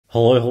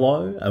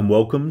Hello, and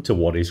welcome to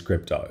What is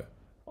Crypto?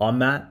 I'm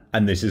Matt,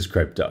 and this is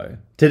Crypto.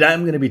 Today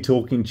I'm going to be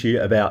talking to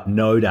you about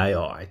Node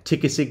AI,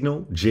 ticker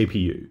signal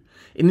GPU.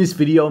 In this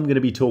video, I'm going to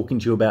be talking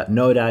to you about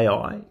Node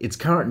AI, its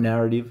current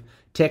narrative,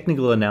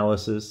 technical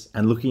analysis,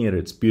 and looking at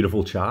its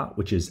beautiful chart,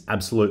 which is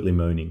absolutely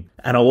mooning.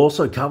 And I'll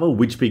also cover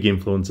which big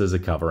influencers are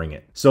covering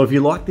it. So if you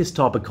like this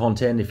type of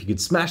content, if you could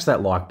smash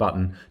that like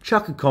button,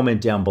 chuck a comment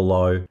down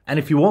below. And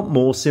if you want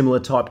more similar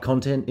type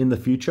content in the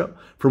future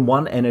from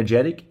one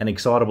energetic and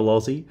excitable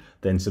Aussie,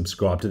 then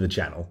subscribe to the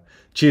channel.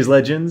 Cheers,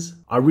 legends.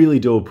 I really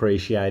do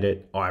appreciate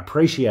it. I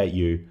appreciate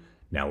you.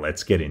 Now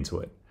let's get into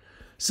it.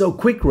 So a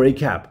quick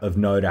recap of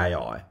Node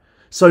AI.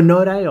 So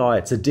Node AI,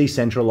 it's a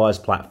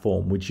decentralized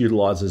platform which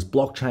utilizes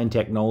blockchain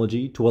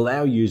technology to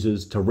allow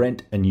users to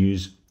rent and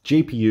use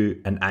GPU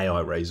and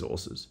AI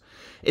resources.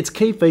 Its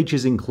key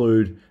features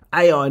include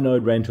AI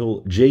node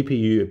rental,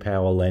 GPU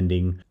power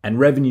lending,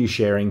 and revenue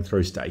sharing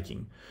through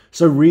staking.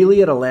 So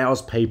really it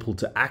allows people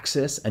to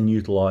access and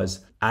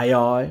utilize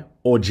AI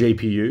or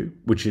GPU,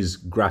 which is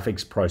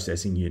graphics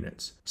processing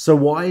units. So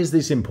why is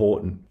this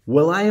important?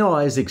 Well,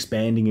 AI is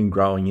expanding and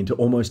growing into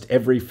almost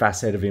every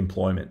facet of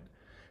employment.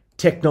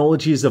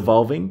 Technology is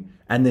evolving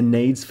and the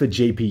needs for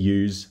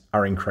GPUs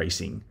are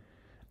increasing.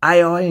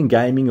 AI and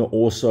gaming are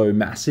also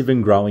massive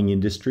and growing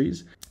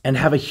industries and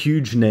have a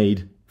huge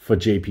need for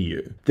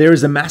GPU. There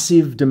is a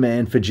massive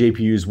demand for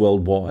GPUs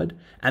worldwide,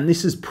 and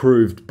this is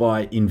proved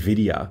by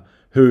Nvidia,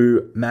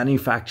 who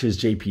manufactures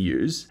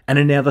GPUs and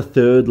are now the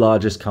third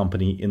largest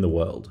company in the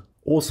world.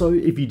 Also,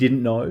 if you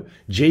didn't know,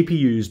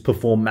 GPUs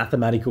perform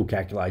mathematical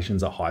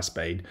calculations at high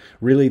speed.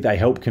 Really, they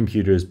help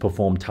computers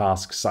perform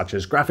tasks such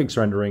as graphics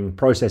rendering,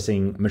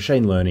 processing,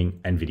 machine learning,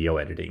 and video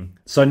editing.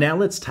 So now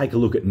let's take a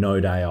look at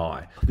Node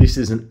AI. This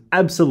is an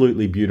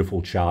absolutely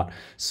beautiful chart.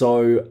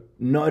 So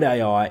Node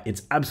AI,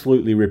 it's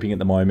absolutely ripping at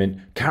the moment.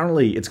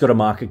 Currently, it's got a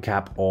market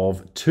cap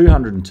of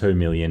 202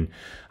 million.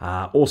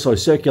 Also,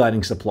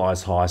 circulating supply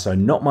is high, so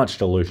not much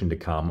dilution to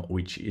come,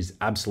 which is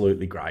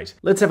absolutely great.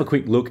 Let's have a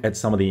quick look at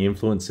some of the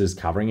influencers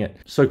covering it.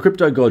 So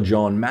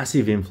Cryptogodjon,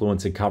 massive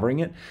influencer covering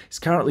it. He's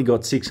currently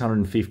got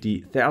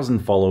 650,000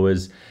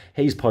 followers.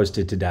 He's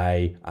posted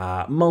today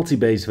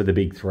multi-bees for the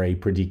big three,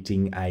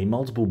 predicting a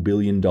multiple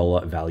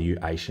billion-dollar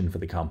valuation for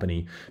the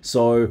company.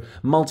 So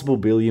multiple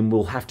billion,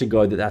 we'll have to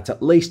go that's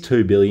at least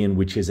 2 billion,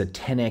 which is a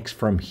 10x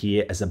from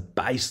here as a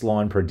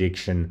baseline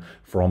prediction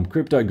from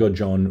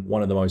Cryptogodjon,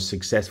 one of the most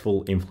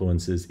successful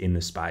influencers in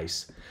the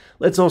space.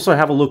 Let's also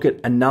have a look at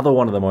another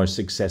one of the most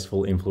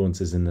successful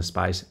influencers in the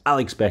space,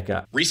 Alex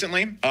Becker.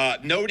 Recently,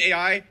 Node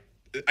AI,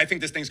 I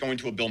think this thing's going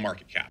to a bill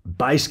market cap.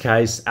 Base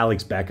case,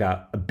 Alex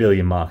Becker, a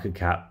billion market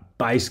cap.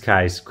 Base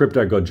case,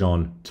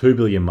 Cryptogodjon, 2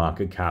 billion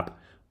market cap.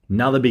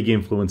 Another big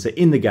influencer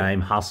in the game,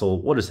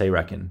 Hustle. What does he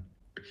reckon?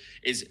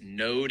 Is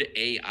Node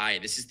AI.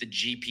 This is the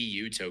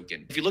GPU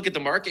token. If you look at the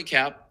market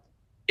cap,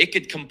 it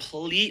could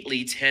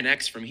completely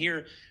 10x from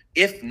here.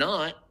 If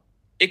not,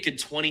 it could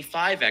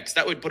 25x.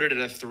 That would put it at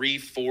a $3,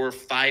 $4,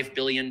 $5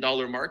 billion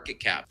market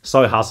cap.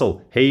 So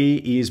Hustle,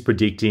 he is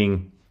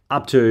predicting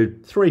up to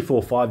 $3,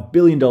 $4, $5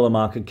 billion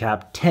market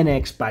cap,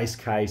 10x base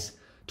case,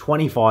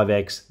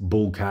 25x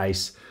bull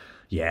case.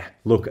 Yeah,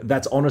 look,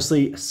 that's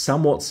honestly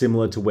somewhat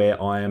similar to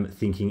where I am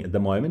thinking at the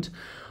moment.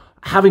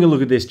 Having a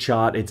look at this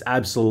chart, it's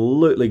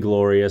absolutely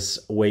glorious.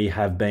 We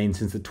have been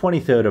since the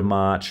 23rd of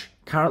March,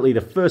 currently the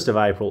 1st of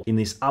April, in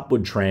this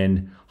upward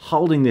trend,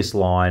 holding this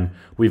line.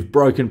 We've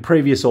broken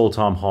previous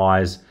all-time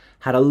highs,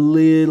 had a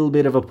little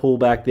bit of a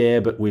pullback there,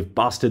 but we've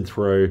busted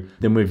through.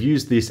 Then we've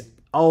used this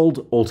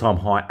old all-time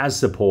high as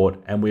support,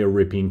 and we are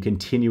ripping,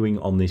 continuing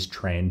on this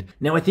trend.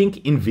 Now, I think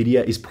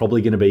Nvidia is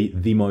probably going to be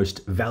the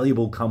most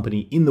valuable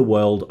company in the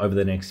world over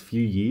the next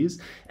few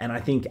years, and I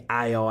think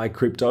AI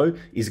crypto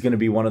is going to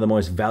be one of the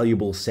most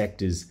valuable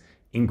sectors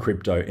in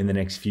crypto in the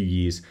next few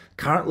years.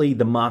 Currently,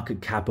 the market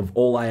cap of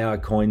all AI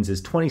coins is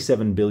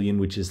 27 billion,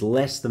 which is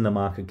less than the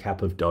market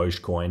cap of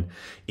Dogecoin.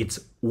 It's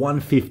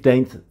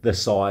 1/15 the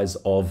size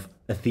of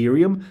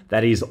Ethereum.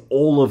 That is,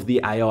 all of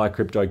the AI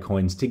crypto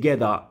coins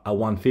together are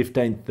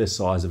 1/15 the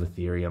size of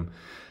Ethereum.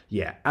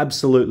 Yeah,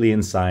 absolutely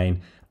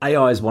insane.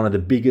 AI is one of the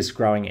biggest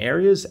growing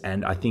areas,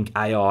 and I think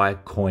AI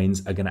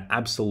coins are going to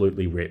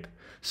absolutely rip.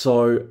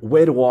 So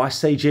where do I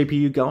see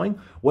GPU going?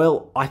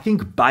 Well, I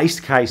think base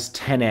case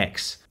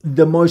 10x.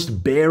 The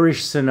most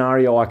bearish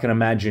scenario I can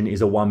imagine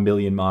is a 1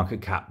 billion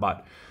market cap,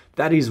 but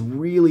that is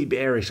really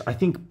bearish. I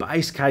think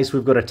base case,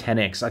 we've got a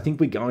 10x. I think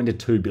we're going to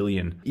 2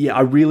 billion. Yeah,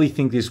 I really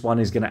think this one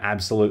is going to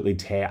absolutely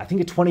tear. I think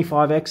a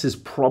 25x is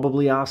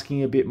probably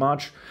asking a bit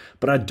much,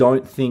 but I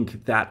don't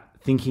think that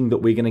thinking that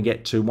we're going to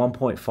get to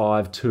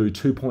 1.5 to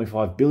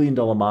 $2.5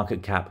 billion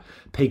market cap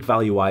peak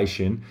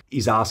valuation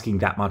is asking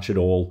that much at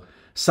all.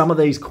 Some of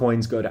these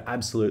coins go to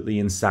absolutely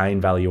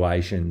insane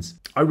valuations.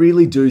 I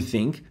really do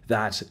think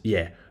that,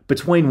 yeah,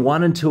 between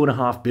 1 and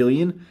 2.5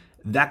 billion,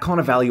 that kind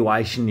of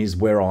valuation is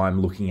where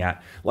I'm looking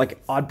at.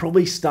 Like, I'd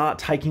probably start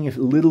taking a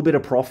little bit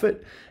of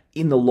profit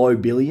in the low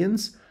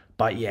billions,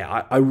 But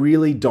yeah, I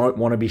really don't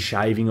want to be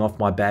shaving off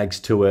my bags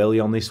too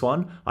early on this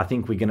one. I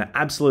think we're going to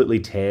absolutely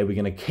tear.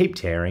 We're going to keep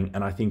tearing,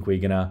 and I think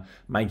we're going to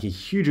make a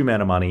huge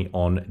amount of money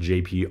on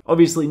GPU.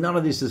 Obviously, none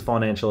of this is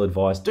financial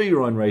advice. Do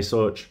your own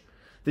research.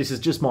 This is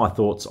just my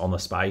thoughts on the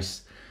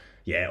space.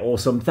 Yeah,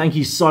 awesome. Thank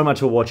you so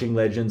much for watching,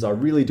 legends. I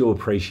really do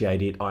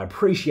appreciate it. I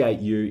appreciate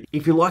you.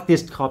 If you like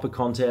this type of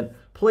content,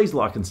 please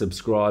like and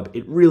subscribe.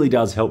 It really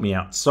does help me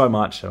out so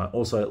much. And I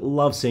also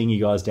love seeing you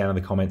guys down in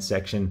the comments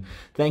section.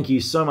 Thank you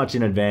so much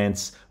in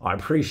advance. I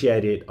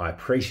appreciate it. I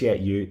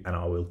appreciate you, and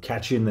I will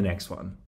catch you in the next one.